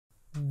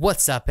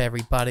What's up,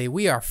 everybody?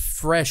 We are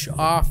fresh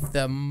off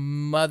the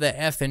mother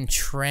effing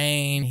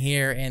train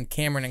here in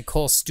Cameron and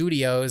Cole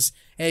Studios,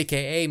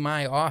 aka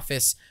my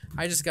office.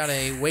 I just got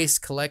a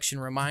waste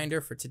collection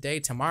reminder for today.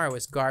 Tomorrow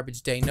is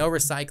garbage day. No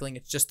recycling.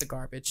 It's just the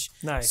garbage.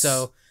 Nice.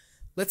 So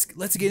let's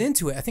get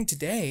into it. I think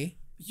today.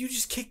 You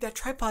just kicked that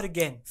tripod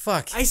again.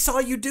 Fuck. I saw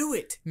you do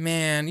it.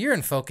 Man, you're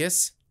in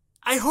focus.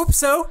 I hope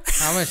so.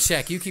 I'm gonna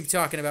check. You keep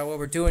talking about what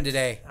we're doing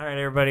today. All right,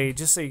 everybody.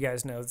 Just so you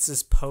guys know, this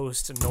is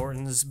post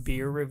Norton's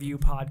beer review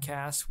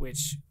podcast,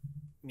 which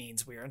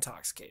means we are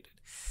intoxicated.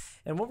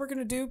 And what we're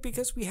gonna do,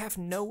 because we have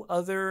no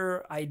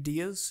other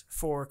ideas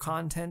for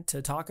content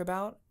to talk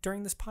about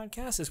during this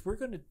podcast, is we're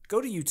gonna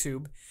go to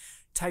YouTube,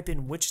 type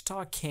in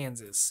Wichita,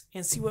 Kansas,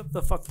 and see what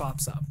the fuck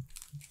pops up.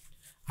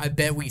 I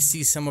bet we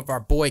see some of our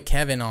boy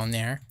Kevin on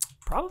there.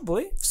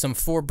 Probably. Some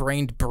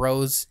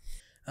Fourbrainedbros.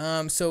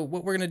 So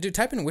what we're gonna do?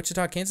 Type in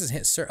Wichita, Kansas.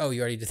 Hit search. Oh,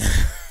 you already did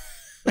that.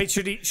 Wait,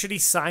 should he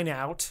sign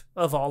out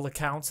of all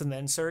accounts and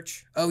then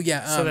search? Oh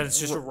yeah. So that it's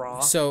just a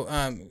raw. So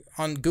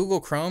on Google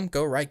Chrome,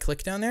 go right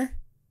click down there.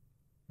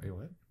 Wait,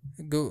 what?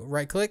 Go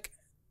right click,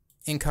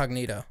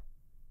 incognito.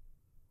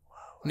 Whoa,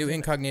 New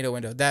incognito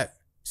window.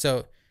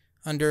 So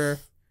under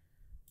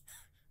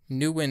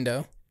new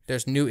window,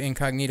 there's new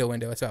incognito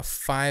window. It's about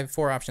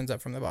 4 options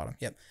up from the bottom.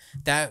 Yep.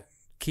 That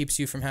keeps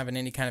you from having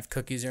any kind of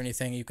cookies or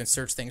anything. You can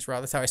search things raw.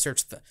 That's how I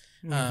search the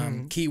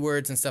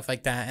keywords and stuff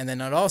like that. And then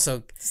it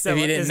also, if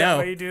you didn't know, is that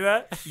why you do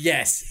that?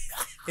 Yes,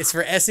 it's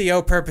for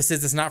SEO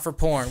purposes. It's not for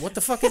porn. What the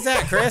fuck is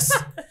that, Chris?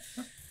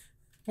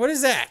 What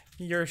is that?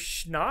 Your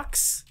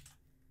schnocks?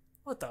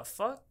 What the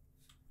fuck?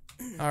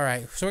 All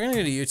right, so we're gonna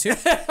go to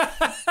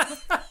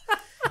YouTube.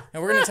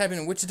 And we're going to type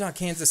in Wichita,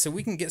 Kansas, so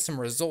we can get some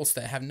results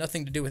that have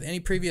nothing to do with any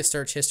previous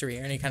search history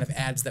or any kind of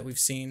ads that we've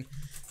seen.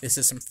 This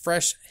is some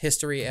fresh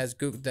history as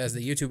the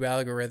YouTube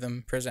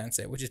algorithm presents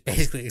it, which is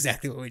basically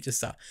exactly what we just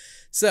saw.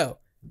 So,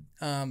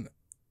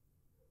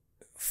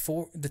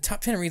 for the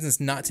top 10 reasons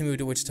not to move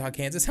to Wichita,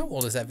 Kansas. How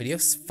old is that video?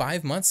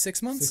 5 months?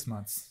 6 months? 6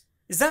 months.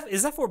 Is that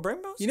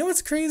Fourbrainedbros? You know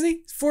what's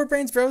crazy?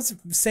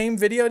 Fourbrainedbros, same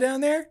video down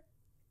there,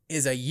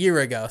 is a year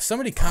ago.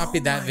 Somebody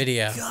copied that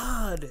video. Oh my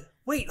God.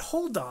 Wait,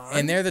 hold on.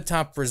 And they're the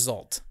top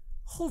result.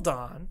 Hold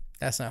on.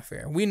 That's not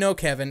fair. We know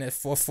Kevin at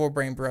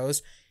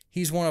Fourbrainedbros.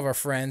 He's one of our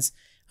friends.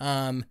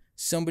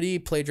 Somebody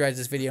plagiarized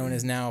this video and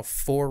is now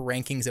 4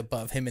 rankings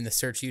above him in the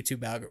search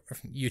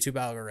YouTube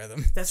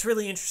algorithm. That's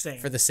really interesting.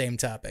 For the same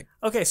topic.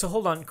 Okay, so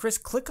hold on. Chris,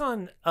 click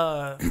on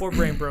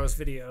Fourbrainedbros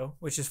video,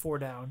 which is 4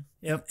 down.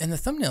 Yep. And the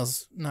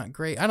thumbnail's not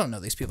great. I don't know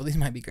these people. These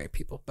might be great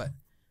people, but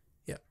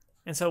yep.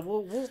 And so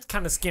we'll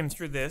kind of skim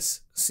through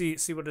this, see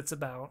what it's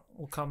about.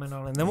 We'll comment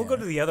on it, and then we'll go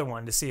to the other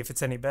one to see if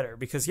it's any better.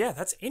 Because yeah,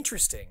 that's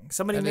interesting.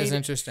 That is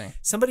interesting.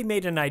 Somebody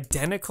made an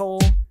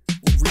identical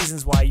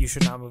reasons why you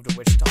should not move to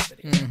Wichita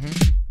video.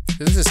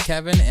 So this is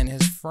Kevin and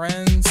his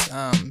friends.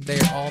 They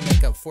all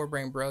make up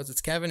Fourbrainedbros.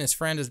 It's Kevin, his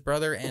friend, his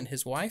brother, and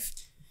his wife.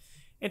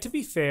 And to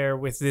be fair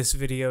with this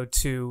video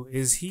too,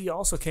 is he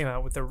also came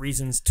out with the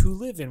reasons to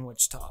live in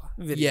Wichita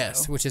video.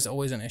 Yes, which is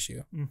always an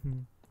issue.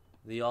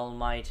 The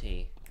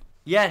Almighty.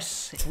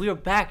 Yes, we are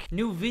back.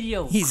 New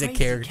video. He's Crazy. a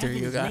character, Kevin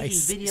you is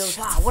guys. making videos.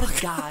 Wow, what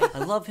a guy.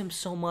 I love him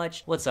so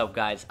much. What's up,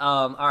 guys?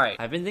 All right.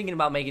 I've been thinking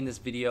about making this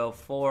video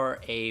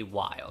for a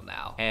while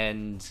now,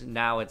 and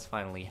now it's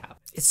finally happened.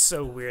 It's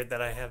so weird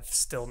that I have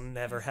still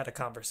never had a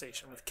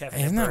conversation with Kevin.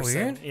 Isn't in that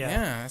person. weird?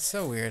 Yeah, it's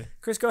so weird.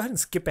 Chris, go ahead and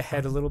skip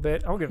ahead a little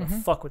bit. I don't give a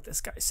fuck what this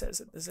guy says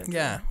at this intro.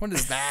 Yeah, what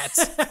is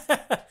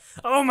that?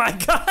 Oh my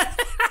God.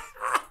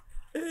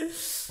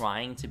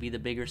 Trying to be the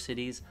bigger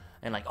cities,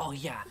 and like, oh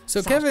yeah.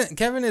 So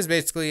Kevin is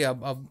basically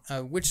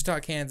a Wichita,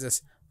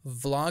 Kansas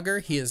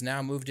vlogger. He has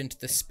now moved into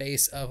the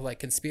space of like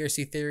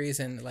conspiracy theories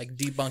and like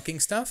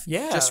debunking stuff.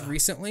 Yeah, just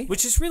recently,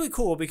 which is really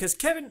cool because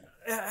Kevin,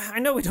 I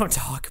know we don't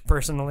talk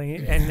personally,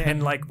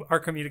 and like our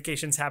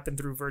communications happen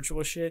through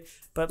virtual shit.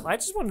 But I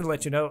just wanted to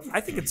let you know, I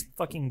think it's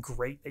fucking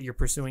great that you're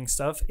pursuing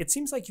stuff. It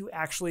seems like you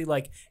actually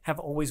like have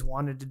always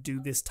wanted to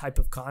do this type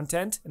of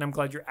content, and I'm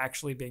glad you're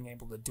actually being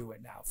able to do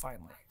it now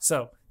finally.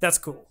 So that's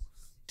cool.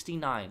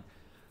 69.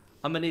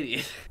 I'm an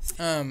idiot.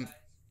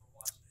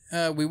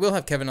 We will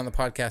have Kevin on the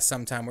podcast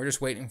sometime. We're just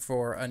waiting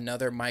for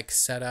another mic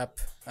setup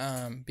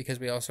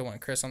because we also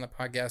want Chris on the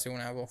podcast. We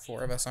want to have all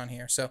 4 of us on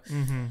here. So,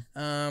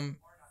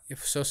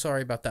 so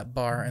sorry about that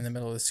bar in the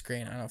middle of the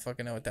screen. I don't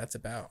fucking know what that's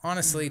about.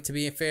 Honestly, to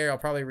be fair, I'll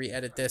probably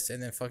re-edit this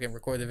and then fucking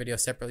record the video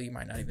separately. You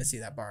might not even see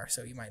that bar.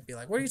 So you might be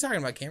like, what are you talking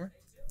about, Cameron?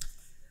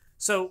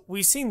 So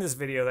we've seen this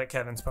video that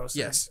Kevin's posted.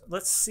 Yes.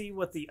 Let's see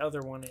what the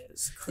other one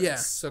is. Chris. Yeah.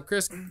 So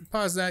Chris,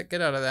 pause that,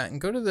 get out of that, and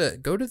go to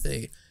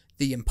the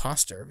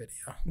imposter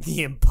video.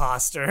 The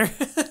imposter.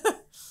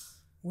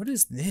 What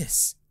is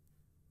this?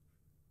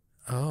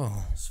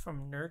 Oh. It's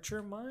from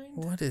Nurture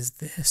Mind? What is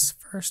this?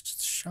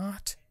 First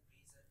shot?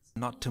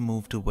 Not to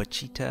move to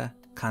Wichita,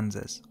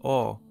 Kansas.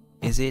 Or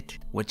is it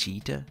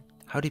Wichita?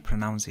 How do you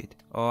pronounce it?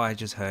 Oh, I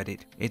just heard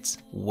it. It's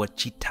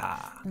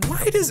Wichita.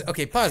 Why does...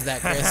 Okay, pause that,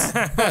 Chris.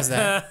 Pause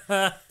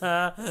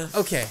that.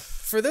 Okay,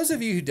 for those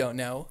of you who don't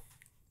know,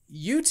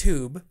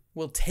 YouTube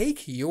will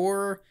take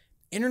your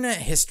internet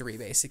history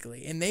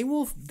basically, and they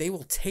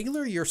will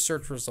tailor your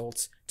search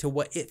results to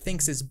what it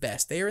thinks is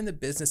best. They are in the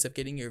business of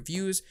getting your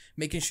views,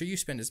 making sure you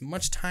spend as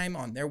much time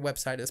on their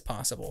website as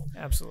possible.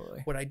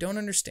 Absolutely. What I don't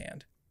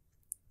understand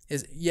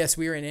is, yes,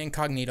 we were in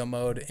incognito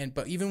mode,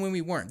 but even when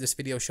we weren't, this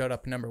video showed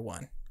up number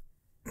 1.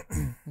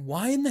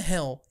 Why in the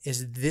hell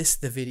is this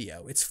the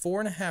video? It's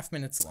 4.5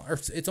 minutes long, or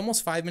it's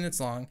almost 5 minutes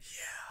long.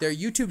 Yeah. Their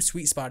YouTube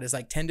sweet spot is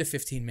like 10 to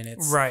 15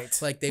 minutes. Right.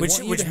 Like they which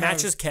want you to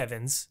matches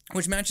Kevin's.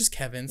 Which matches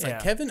Kevin's.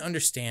 Like Kevin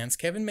understands.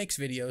 Kevin makes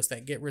videos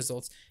that get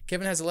results.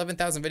 Kevin has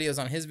 11,000 videos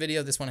on his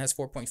video. This one has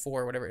 4.4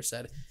 or whatever it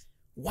said.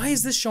 Why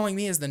is this showing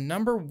me as the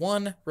number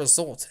 1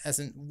 result, as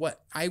in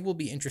what I will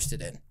be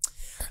interested in?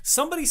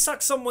 Somebody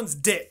sucked someone's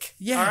dick.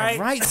 Yeah,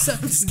 right. So,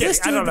 this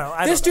dude, I don't know.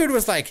 This dude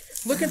was like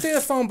looking through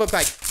the phone book,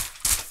 like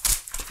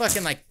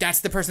fucking like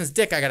that's the person's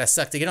dick I gotta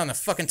suck to get on the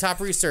fucking top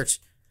research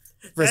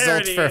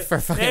results for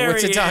fucking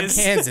Wichita,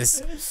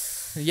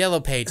 Kansas.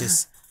 Yellow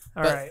pages.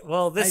 All right.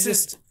 Well,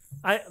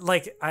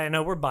 I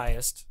know we're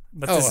biased,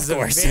 but this is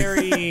course. a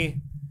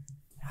very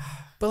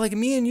but like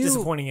me and you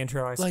disappointing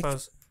intro, I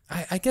suppose.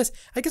 I guess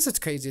it's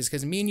crazy is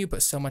because me and you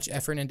put so much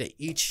effort into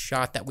each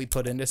shot that we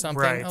put into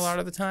something a lot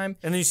of the time.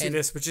 And then you see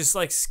this, which is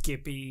like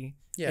skippy.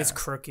 Yeah. It's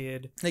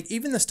crooked. Like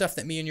even the stuff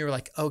that me and you were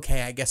like,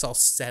 okay, I guess I'll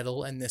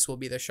settle and this will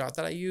be the shot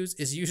that I use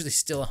is usually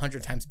still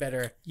 100 times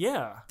better.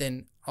 Yeah.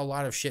 Than a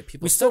lot of shit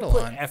people we still settle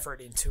put on.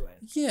 effort into it.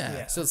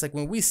 Yeah. So it's like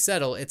when we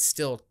settle, it's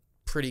still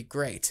pretty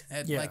great.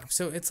 And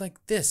so it's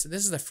like this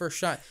is the first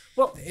shot.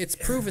 Well, it's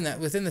proven that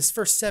within this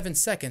first 7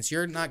 seconds,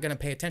 you're not going to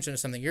pay attention to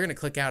something. You're going to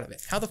click out of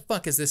it. How the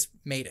fuck has this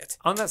made it?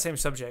 On that same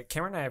subject,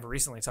 Cameron and I have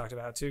recently talked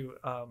about too,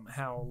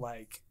 how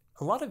like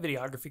a lot of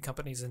videography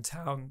companies in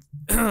town,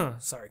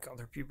 sorry, called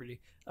her puberty,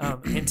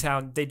 in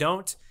town, they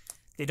don't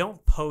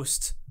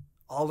post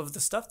all of the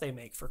stuff they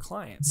make for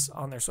clients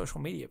on their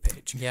social media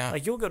page. Yeah.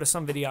 Like you'll go to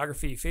some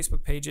videography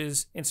Facebook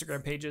pages,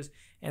 Instagram pages,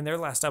 and their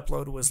last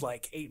upload was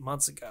like 8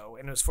 months ago,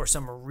 and it was for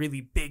some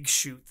really big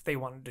shoot that they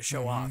wanted to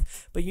show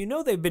off. But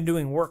they've been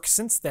doing work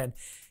since then.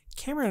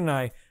 Cameron and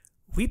I,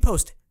 we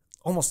post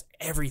almost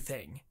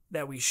everything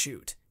that we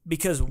shoot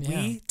because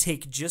we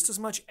take just as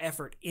much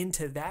effort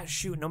into that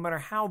shoot, no matter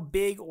how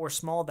big or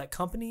small that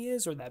company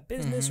is or that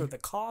business or the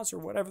cause or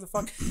whatever the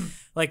fuck.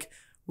 Like,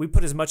 we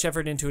put as much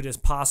effort into it as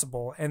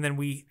possible, and then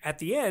we, at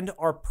the end,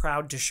 are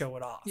proud to show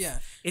it off. Yeah.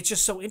 It's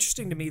just so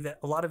interesting to me that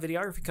a lot of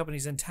videography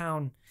companies in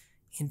town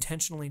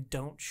intentionally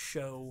don't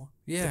show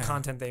the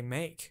content they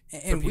make.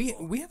 And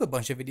we have a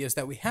bunch of videos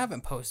that we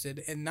haven't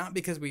posted, and not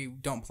because we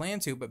don't plan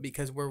to, but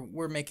because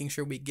we're making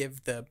sure we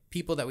give the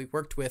people that we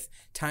worked with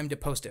time to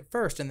post it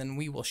first, and then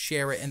we will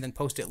share it and then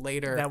post it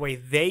later. That way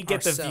they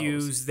get the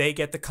views, they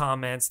get the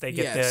comments, they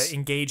get the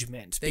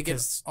engagement. They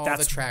get all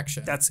the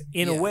traction. That's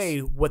in a way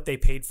what they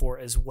paid for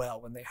as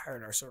well when they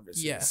hired our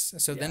services. Yes.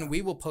 So then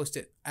we will post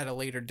it at a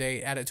later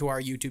date, add it to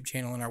our YouTube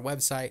channel and our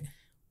website.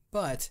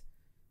 But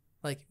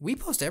like, we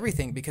post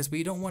everything because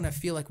we don't want to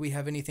feel like we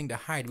have anything to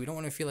hide. We don't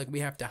want to feel like we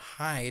have to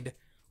hide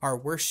our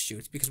worst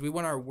shoots because we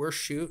want our worst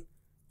shoot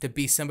to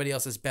be somebody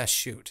else's best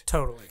shoot.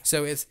 Totally.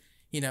 So it's,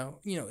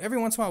 every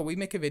once in a while we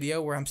make a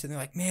video where I'm sitting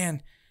there like,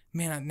 man,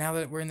 now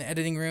that we're in the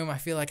editing room, I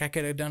feel like I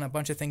could have done a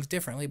bunch of things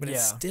differently, but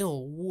it's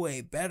still way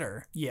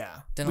better.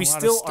 Yeah. Than we a lot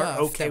still of stuff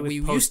are okay that with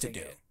we used to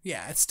do. it.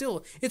 Yeah. It's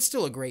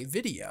still a great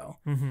video.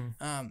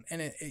 Mm-hmm.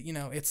 And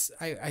it's,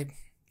 I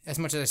as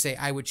much as I say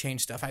I would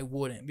change stuff, I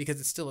wouldn't, because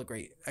it's still a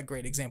great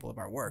example of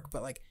our work.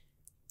 But like,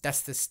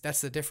 that's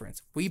the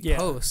difference. We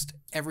post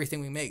everything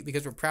we make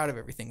because we're proud of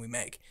everything we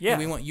make. Yeah. And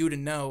we want you to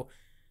know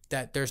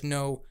that there's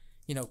no,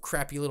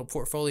 crappy little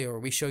portfolio where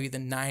we show you the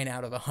 9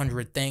 out of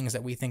 100 things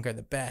that we think are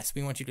the best.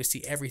 We want you to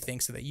see everything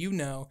so that you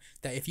know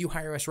that if you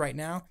hire us right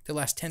now, the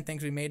last 10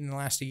 things we made in the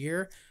last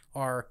year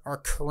are our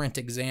current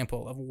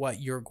example of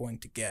what you're going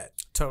to get.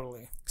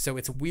 Totally. So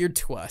it's weird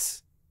to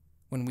us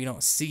when we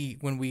don't see,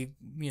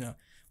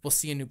 we'll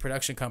see a new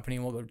production company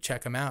and we'll go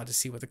check them out to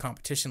see what the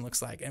competition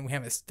looks like. And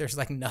there's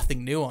like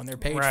nothing new on their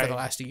page for the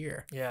last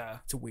year. Yeah.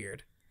 It's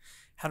weird.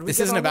 How do we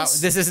This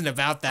isn't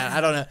about that. I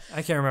don't know.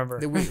 I can't remember.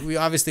 We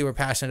obviously were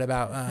passionate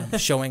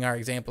about showing our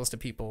examples to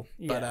people.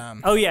 Yeah.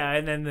 But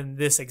and then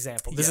this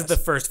example. This is the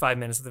first 5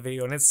 minutes of the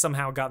video, and it's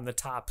somehow gotten the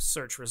top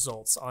search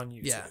results on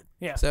YouTube.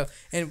 Yeah. So,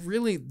 and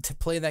really, to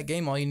play that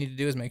game, all you need to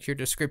do is make sure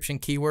description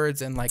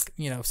keywords and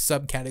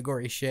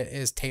subcategory shit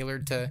is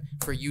tailored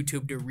for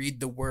YouTube to read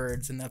the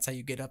words, and that's how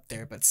you get up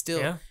there. But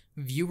still,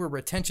 viewer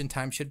retention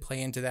time should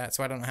play into that.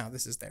 So I don't know how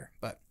this is there,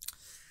 but.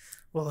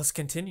 Well, let's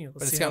continue.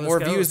 But it's got more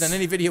views than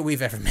any video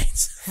we've ever made.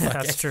 So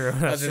That's true.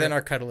 Other than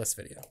our Cuddlist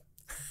video.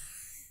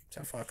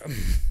 So fuck them.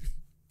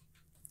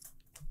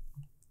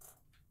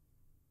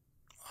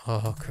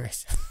 Oh,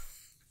 Chris.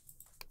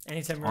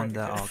 Anytime on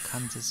the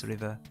Kansas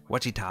River,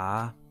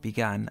 Wichita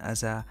began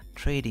as a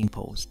trading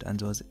post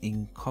and was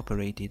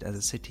incorporated as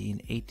a city in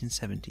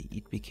 1870.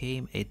 It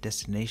became a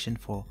destination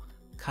for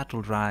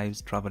cattle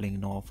drives traveling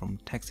north from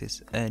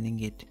Texas,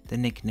 earning it the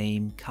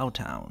nickname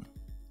Cowtown.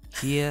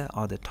 Here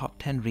are the top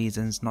 10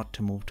 reasons not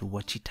to move to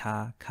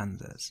Wichita,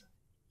 Kansas.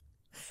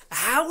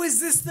 How is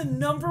this the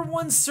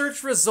 #1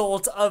 search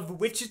result of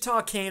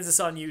Wichita, Kansas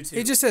on YouTube?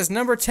 It just says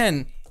number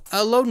 10,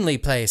 a lonely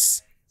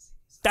place.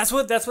 That's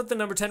what the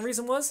number 10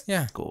 reason was?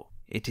 Yeah. Go.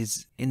 It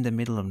is in the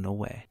middle of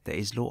nowhere. There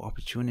is low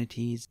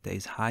opportunities. There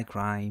is high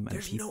crime. And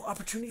There's no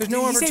opportunity. There's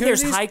no Did he say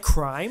there's opportunities? high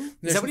crime?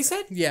 Is that what he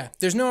said? Yeah.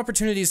 There's no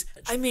opportunities.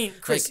 I mean,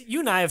 Chris,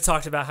 you and I have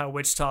talked about how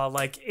Wichita,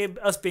 like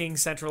us being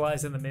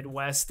centralized in the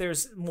Midwest,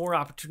 there's more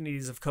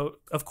opportunities, of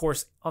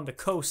course, on the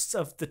coasts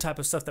of the type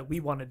of stuff that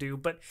we want to do.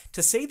 But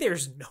to say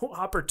there's no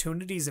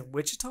opportunities in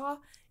Wichita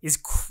is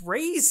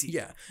crazy.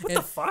 Yeah. What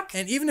the fuck?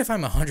 And even if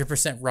I'm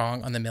 100%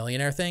 wrong on the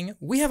millionaire thing,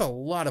 we have a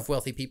lot of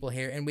wealthy people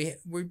here, and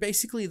we're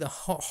basically the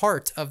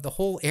heart of the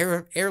whole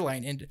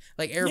airline and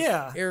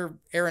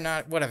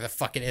aeronaut, whatever the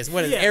fuck it is.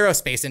 What is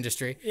aerospace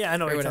industry? Yeah, I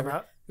know what you're talking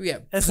about. We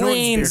got That's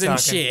planes and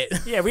Norton's beer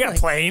shit. Yeah, we got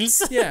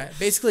planes. Yeah,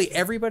 basically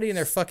everybody and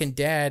their fucking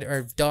dad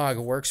or dog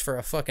works for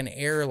a fucking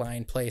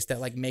airline place that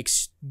like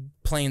makes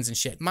planes and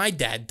shit. My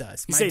dad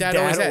does. You My say dad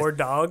dad always has. or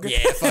dog? Yeah,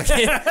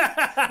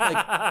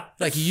 fucking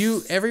like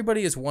you.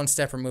 Everybody is one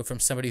step removed from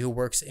somebody who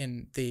works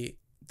in the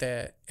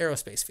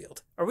aerospace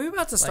field. Are we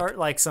about to start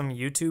like some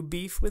YouTube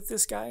beef with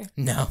this guy?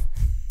 No,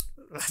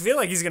 I feel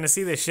like he's gonna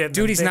see this shit.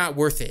 dude, he's not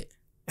worth it.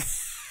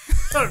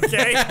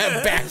 Okay.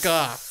 Back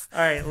off. All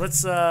right,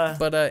 let's.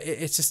 But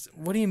it's just,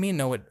 what do you mean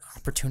no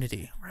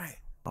opportunity? Right.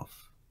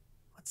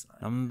 What's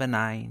number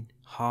 9?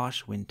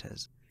 Harsh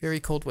winters. Very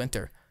cold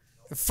winter.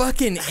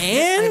 Fucking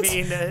and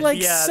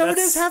so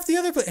does half the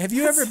other place. Have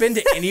you ever been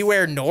to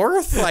anywhere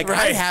north? Like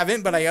I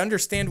haven't, but I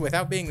understand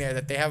without being there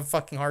that they have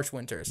fucking harsh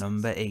winters.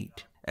 Number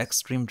 8.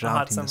 Extreme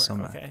drought in the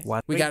summer. Okay.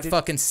 We got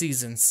fucking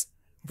seasons.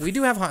 We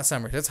do have hot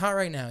summers. It's hot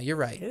right now. You're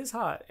right. It is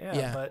hot.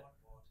 Yeah. But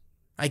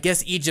I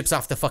guess Egypt's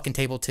off the fucking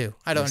table too.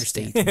 I don't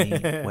understand.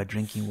 Where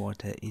drinking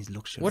water is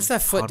luxury. What's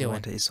that foot Hot doing?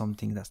 water is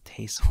something that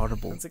tastes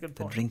horrible. That's a good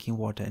The point. drinking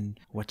water in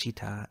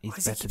Wichita is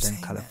does he better keep than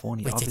saying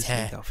California. that? Obviously,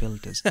 Wichita. there are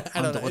filters. I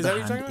On don't the know. Is that what other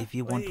you're talking hand, about? if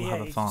you want to Yeah, have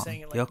you a keep farm,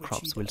 saying it like your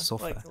crops Wichita. will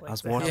suffer Like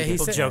as the water hell he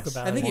people said- joke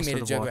about I think it. he Most made of a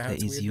the joke water about how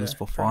it's is weird used to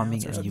for farming,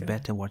 pronounce and it. you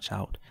better watch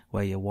out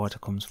where your water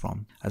comes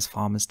from, as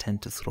farmers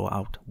tend to throw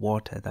out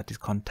water that is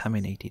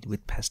contaminated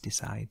with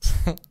pesticides.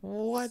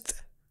 What?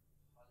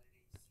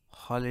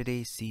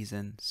 Holiday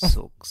season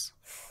sucks.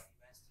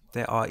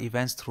 There are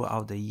events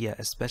throughout the year,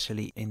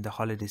 especially in the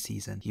holiday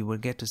season. You will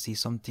get to see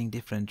something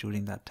different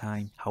during that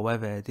time.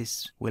 However,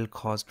 this will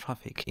cause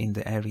traffic in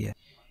the area.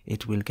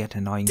 It will get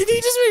annoying. Did he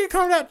just make a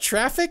comment about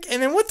traffic?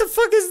 And then what the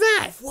fuck is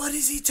that? What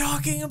is he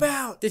talking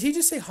about? Did he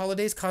just say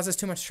holidays causes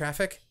too much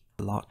traffic?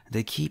 A lot.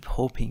 They keep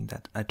hoping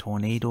that a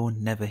tornado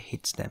never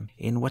hits them.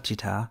 In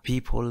Wichita,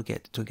 people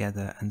get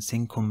together and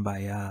sing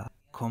Kumbaya.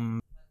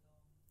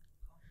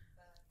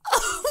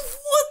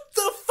 What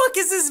the fuck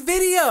is this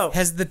video?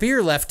 Has the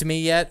beer left me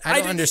yet? I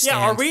don't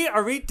understand. Yeah,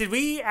 are we? Did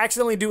we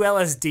accidentally do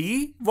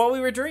LSD while we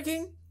were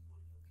drinking?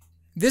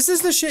 This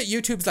is the shit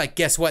YouTube's like,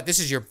 guess what? This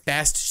is your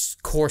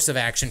best course of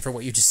action for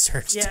what you just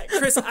searched. Yeah,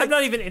 Chris, I'm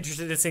not even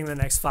interested in seeing the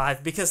next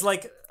 5 because,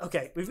 like,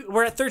 okay,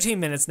 we're at 13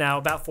 minutes now,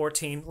 about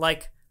 14.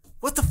 Like,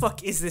 what the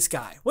fuck is this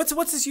guy? What's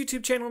his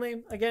YouTube channel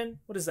name again?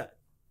 What is that?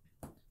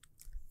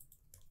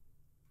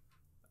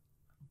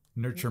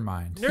 Nurture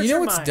Mind. You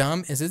know what's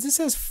dumb is it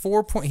says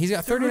 4 point. He's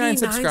got 39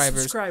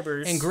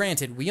 subscribers. And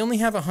granted, we only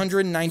have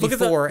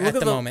 194 at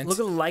the moment. Look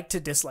at the like to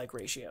dislike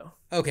ratio.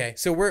 Okay,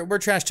 so we're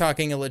trash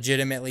talking a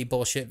legitimately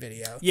bullshit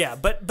video. Yeah,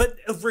 but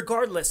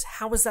regardless,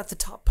 how is that the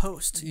top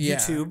post? Yeah.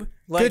 YouTube.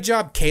 Good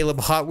job,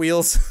 Caleb Hot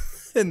Wheels.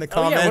 In the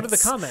comments. Yeah, what are the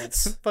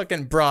comments?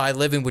 Fucking bra, I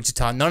live in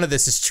Wichita. None of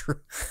this is true.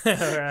 All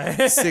right.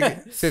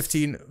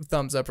 15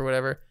 thumbs up or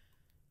whatever.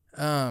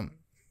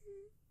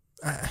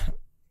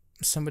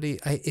 Somebody,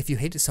 if you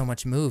hate it so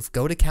much, move.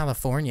 Go to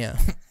California.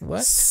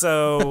 What?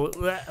 So,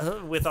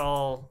 with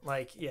all,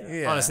 like,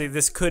 honestly,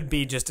 this could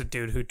be just a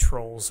dude who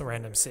trolls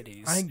random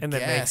cities and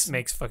then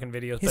makes fucking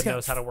videos, but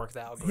knows how to work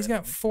the algorithm. He's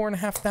got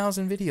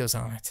 4,500 videos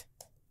on it.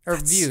 Or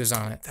views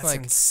on it. That's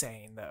like,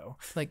 insane, though.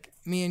 Like,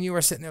 me and you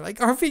are sitting there like,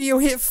 our video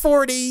hit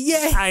 40,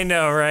 yay! I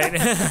know, right?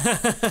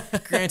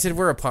 Granted,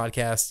 we're a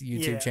podcast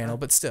YouTube channel,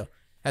 but still,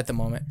 at the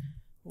moment.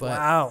 But,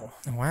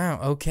 wow.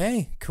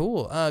 Okay.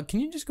 Cool. Can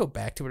you just go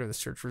back to whatever the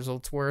search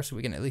results were so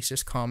we can at least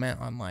just comment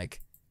on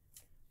like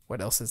what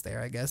else is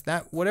there? I guess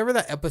that whatever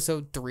that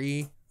episode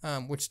 3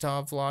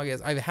 Wichita vlog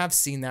is. I have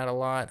seen that a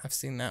lot. I've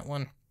seen that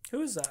one.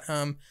 Who is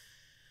that?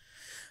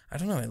 I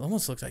don't know. It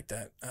almost looks like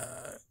that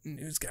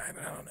news guy,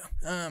 but I don't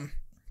know.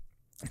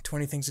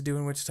 20 things to do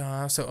in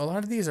Wichita. So a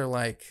lot of these are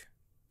like.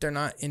 They're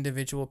not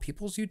individual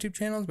people's YouTube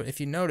channels, but if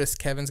you notice,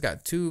 Kevin's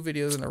got 2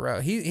 videos in a row.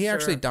 He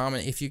actually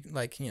dominates. If you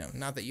like, you know,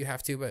 not that you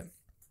have to, but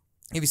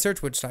if you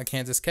search Wichita,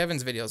 Kansas,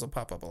 Kevin's videos will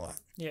pop up a lot.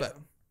 Yeah. But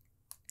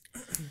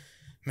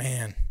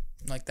man,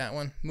 like that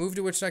one. Move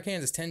to Wichita,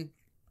 Kansas.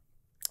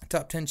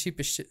 Top 10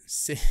 cheapest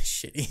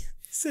city.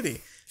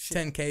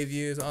 10K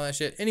views, all that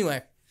shit.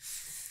 Anyway.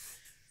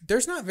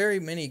 There's not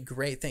very many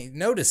great things.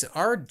 Notice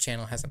our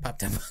channel hasn't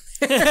popped up on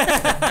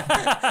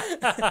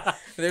there.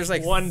 There's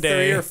like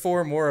 3 or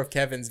 4 more of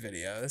Kevin's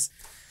videos.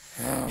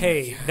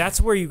 Hey, that's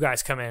where you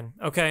guys come in,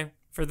 okay?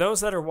 For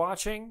those that are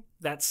watching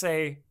that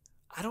say,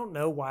 I don't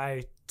know why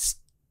I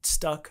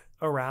stuck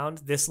around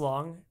this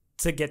long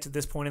to get to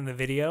this point in the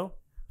video.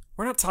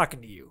 We're not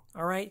talking to you,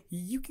 all right?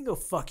 You can go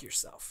fuck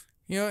yourself.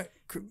 You know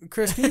what,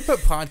 Chris, can you put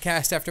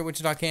podcast after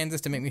Wichita,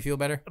 Kansas to make me feel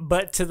better?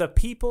 But to the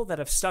people that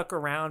have stuck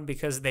around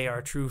because they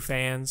are true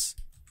fans,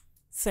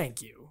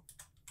 thank you.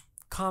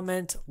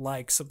 Comment,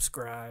 like,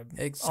 subscribe,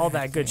 all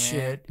that good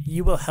shit.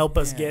 You will help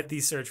us get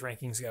these search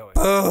rankings going.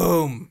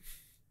 Boom.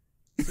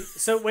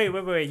 So wait.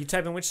 You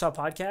type in Wichita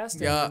Podcast?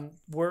 Yeah. And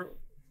we're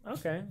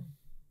okay.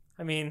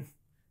 I mean,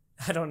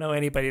 I don't know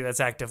anybody that's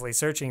actively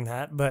searching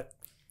that, but...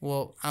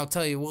 Well, I'll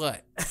tell you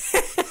what.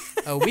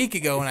 A week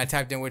ago when I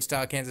typed in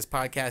Wichita, Kansas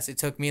podcast, it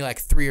took me like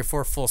 3 or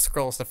 4 full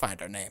scrolls to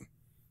find our name.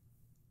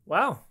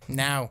 Wow.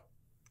 Now,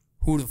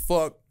 who the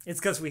fuck? It's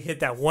because we hit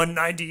that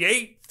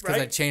 198, Because I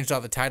right? changed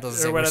all the titles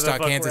to say whatever the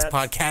Wichita, fuck Kansas we're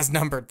at. podcast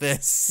numbered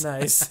this.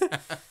 Nice.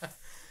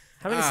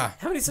 How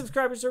many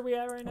subscribers are we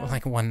at right now?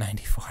 Like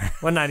 194.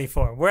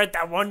 194. We're at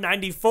that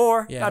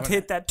 194. Yeah, About to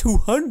hit that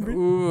 200.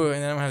 Ooh,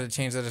 and then I'm going to have to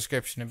change the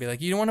description and be like,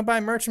 you don't want to buy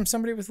merch from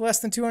somebody with less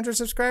than 200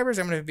 subscribers?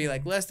 I'm going to be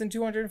like, less than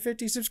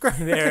 250 subscribers.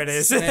 There it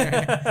is.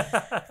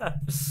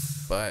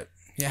 But,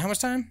 yeah, how much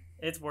time?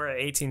 We're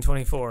at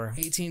 1824.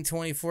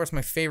 1824 is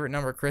my favorite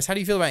number, Chris. How do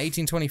you feel about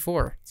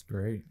 1824? It's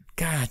great.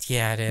 God,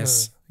 yeah, it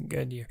is.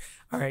 Good year.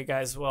 All right,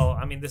 guys. Well,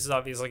 I mean, this is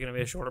obviously going to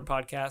be a shorter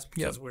podcast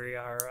because we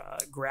are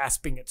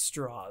grasping at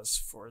straws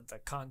for the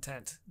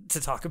content to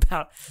talk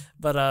about.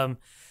 But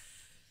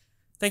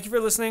thank you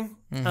for listening.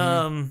 If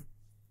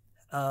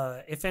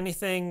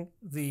anything,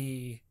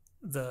 the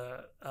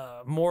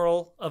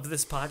moral of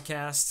this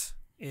podcast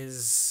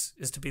is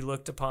to be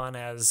looked upon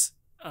as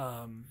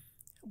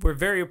we're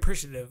very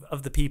appreciative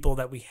of the people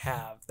that we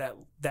have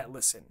that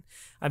listen.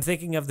 I'm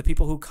thinking of the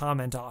people who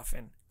comment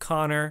often.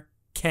 Connor,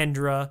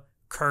 Kendra,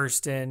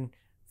 Kirsten,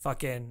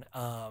 fucking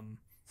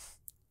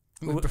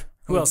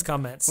who else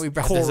comments? We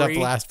brought Corey. this up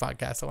last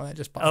podcast, the one that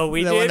just posted. Oh,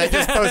 we the did? one that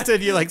just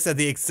posted, you like said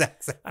the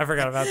exact same. I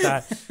forgot about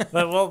that.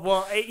 But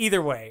well,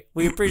 either way,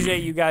 we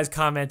appreciate you guys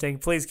commenting.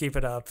 Please keep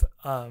it up.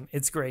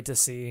 It's great to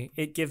see.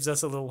 It gives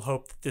us a little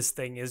hope that this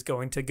thing is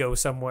going to go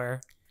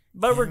somewhere.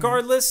 But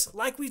regardless,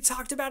 like we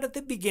talked about at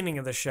the beginning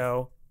of the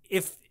show,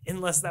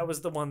 unless that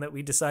was the one that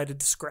we decided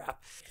to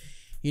scrap.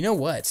 You know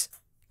what,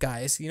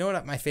 guys? You know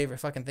what my favorite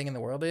fucking thing in the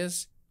world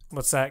is?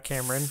 What's that,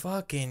 Cameron?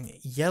 Fucking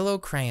yellow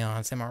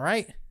crayons. Am I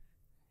right?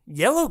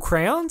 Yellow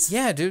crayons?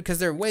 Yeah, dude, because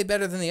they're way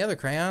better than the other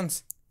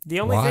crayons. The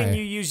only Why? thing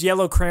you use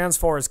yellow crayons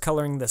for is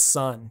coloring the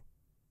sun.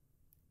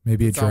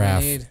 Maybe a That's all we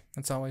giraffe. need.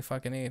 That's all we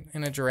fucking need.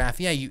 And a giraffe.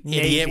 Yeah, you Maybe.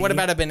 idiot. What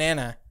about a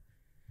banana?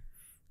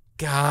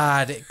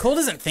 God, Cole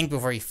doesn't think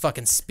before he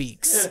fucking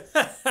speaks.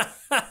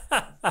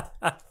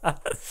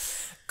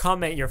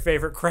 Comment your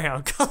favorite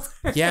crayon color.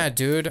 Yeah,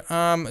 dude.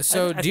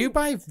 So do you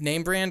buy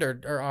name brand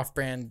or off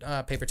brand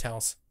paper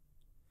towels?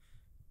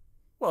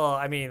 Well,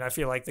 I mean, I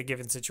feel like the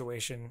given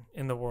situation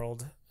in the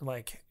world,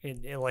 like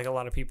like a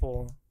lot of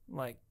people,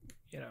 like,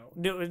 you know,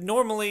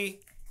 normally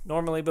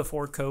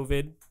before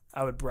COVID,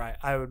 I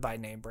would buy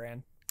name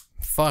brand.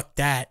 Fuck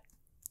that.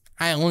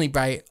 I only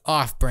buy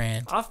off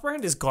brand. Off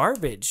brand is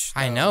garbage.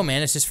 I know,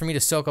 man. It's just for me to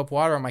soak up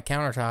water on my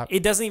countertop.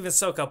 It doesn't even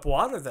soak up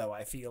water though.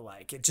 I feel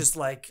like it just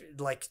like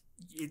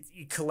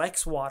it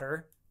collects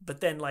water,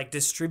 but then like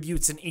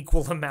distributes an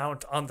equal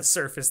amount on the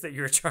surface that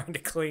you're trying to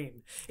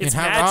clean. It's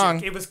You're not magic.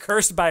 wrong. It was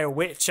cursed by a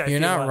witch.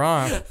 You're not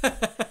wrong.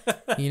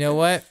 You know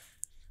what?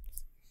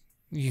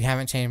 You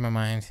haven't changed my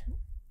mind.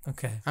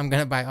 Okay. I'm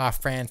gonna buy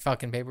off-brand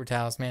fucking paper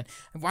towels, man.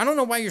 I don't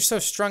know why you're so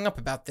strung up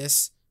about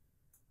this.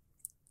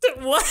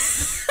 What?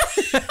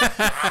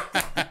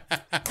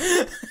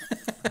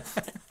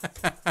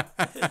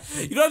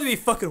 You don't have to be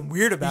fucking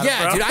weird about it,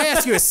 Yeah, bro. dude. I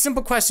asked you a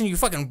simple question. You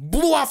fucking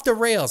blew off the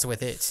rails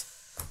with it.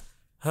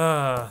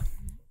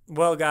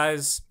 Well,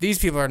 guys, These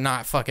people are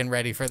not fucking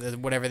ready for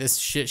whatever this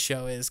shit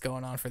show is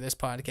going on for this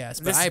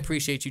podcast. But I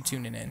appreciate you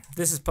tuning in.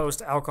 this is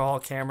post-alcohol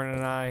Cameron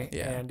and I,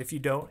 Yeah. and if you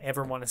don't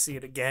ever want to see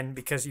it again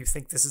because you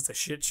think this is a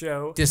shit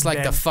show, Dislike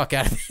the then, fuck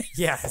out of it.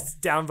 yeah,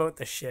 downvote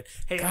the shit.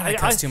 Hey, God, I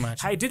cuss too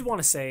much. I did want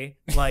to say,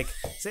 like,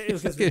 it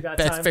was because we've got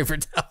Best time.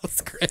 favorite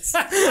towels, Chris.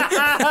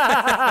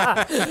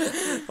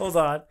 Hold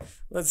on,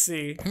 let's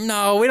see.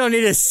 No, we don't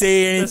need to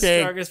say The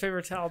anything. strongest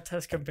paper towel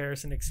test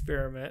comparison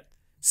experiment.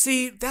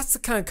 See, that's the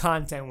kind of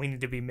content we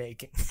need to be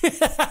making.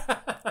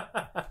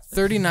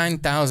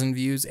 39,000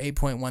 views,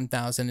 8.1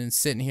 thousand, and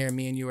sitting here,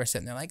 me and you are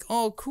sitting there like,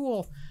 oh,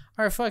 cool.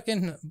 Our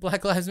fucking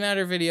Black Lives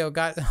Matter video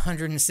got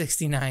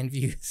 169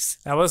 views.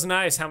 That was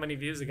nice. How many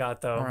views it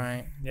got, though?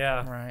 Right.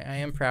 Yeah. Right. I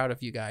am proud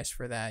of you guys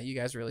for that. You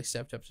guys really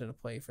stepped up to the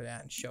plate for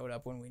that and showed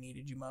up when we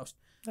needed you most.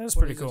 That was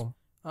What pretty is this?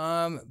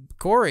 cool.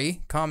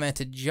 Corey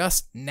commented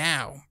just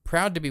now.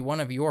 Proud to be one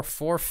of your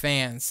 4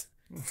 fans.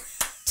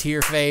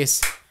 Tear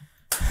face.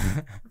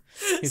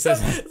 He So,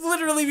 says,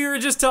 literally, we were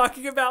just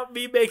talking about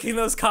me making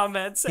those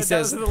comments, and that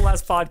says- was in the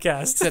last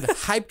podcast. said,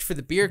 hyped for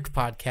the beer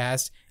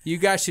podcast. You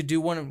guys should do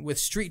one with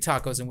street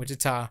tacos in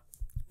Wichita.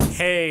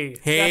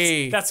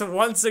 Hey, that's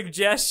one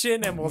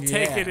suggestion, and we'll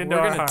take Yeah, it into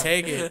we're our gonna heart.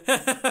 take it.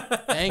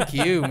 Thank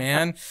you,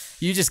 man.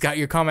 You just got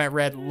your comment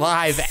read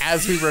live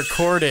as we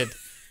recorded.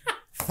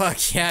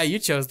 Fuck yeah, you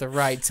chose the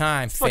right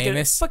time,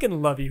 famous.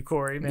 Fucking love you,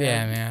 Corey, man.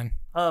 Yeah,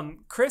 man.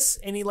 Chris,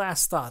 any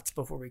last thoughts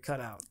before we cut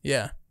out?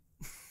 Yeah.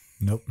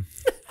 Nope.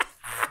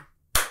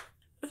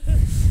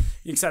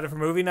 You excited for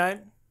movie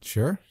night?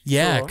 Sure.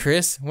 Yeah, Cool.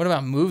 Chris, what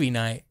about movie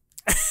night?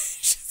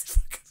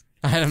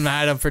 I'm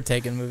not up for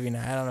taking movie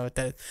night. I don't know what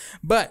that is.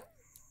 But,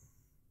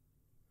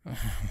 oh,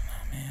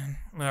 man.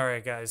 All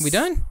right, guys. We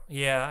done?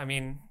 Yeah, I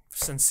mean,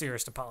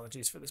 sincerest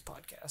apologies for this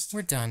podcast.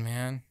 We're done,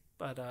 man.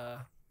 But,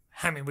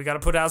 I mean, we got to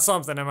put out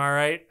something, am I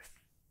right?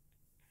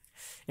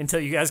 Until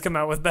you guys come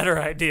out with better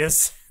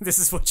ideas, this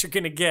is what you're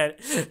going to get.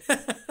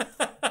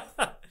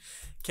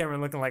 Cameron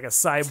looking like a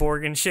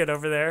cyborg and shit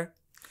over there.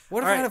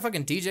 What if I had a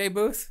fucking DJ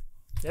booth?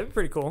 That'd be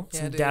pretty cool. Yeah,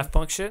 Some dude. Daft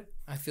Punk shit.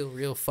 I feel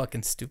real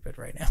fucking stupid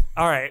right now.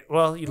 All right.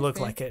 Well, you look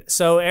like it.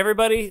 So,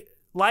 everybody,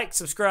 like,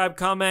 subscribe,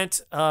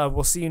 comment.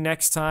 We'll see you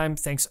next time.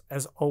 Thanks,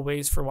 as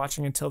always, for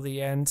watching until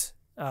the end.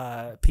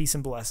 Peace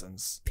and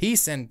blessings.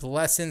 Peace and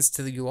blessings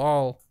to you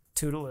all.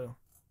 Toodaloo.